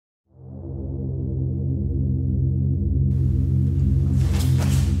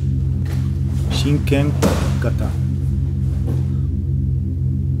Shinken Kata.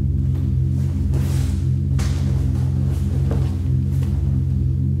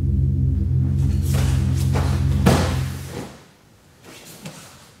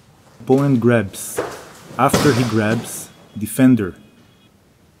 Opponent grabs. After he grabs, defender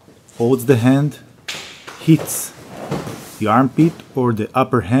holds the hand, hits the armpit or the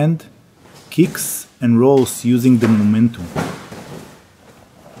upper hand, kicks and rolls using the momentum.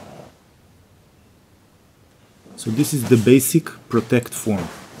 So this is the basic protect form.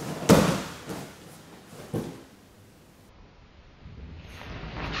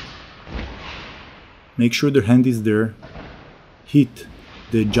 Make sure the hand is there. Hit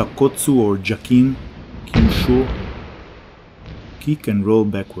the jakotsu or jakin, kyusho, kick and roll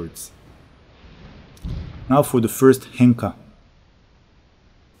backwards. Now for the first henka.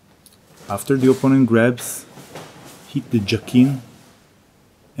 After the opponent grabs, hit the jakin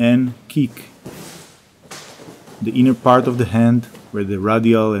and kick the inner part of the hand where the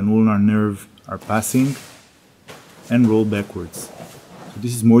radial and ulnar nerve are passing and roll backwards. So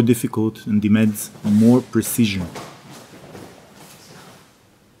this is more difficult and demands more precision.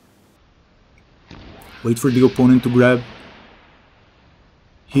 Wait for the opponent to grab,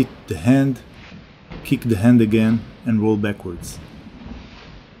 hit the hand, kick the hand again and roll backwards.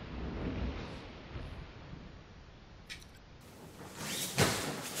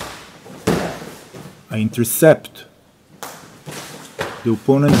 I intercept the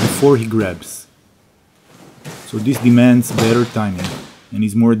opponent before he grabs. So this demands better timing and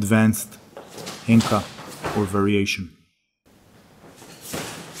is more advanced henka or variation.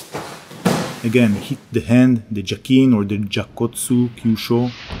 Again, hit the hand, the jakin or the jakotsu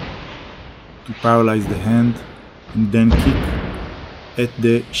kyusho to paralyze the hand and then kick at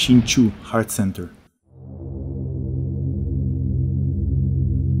the shinchu, heart center.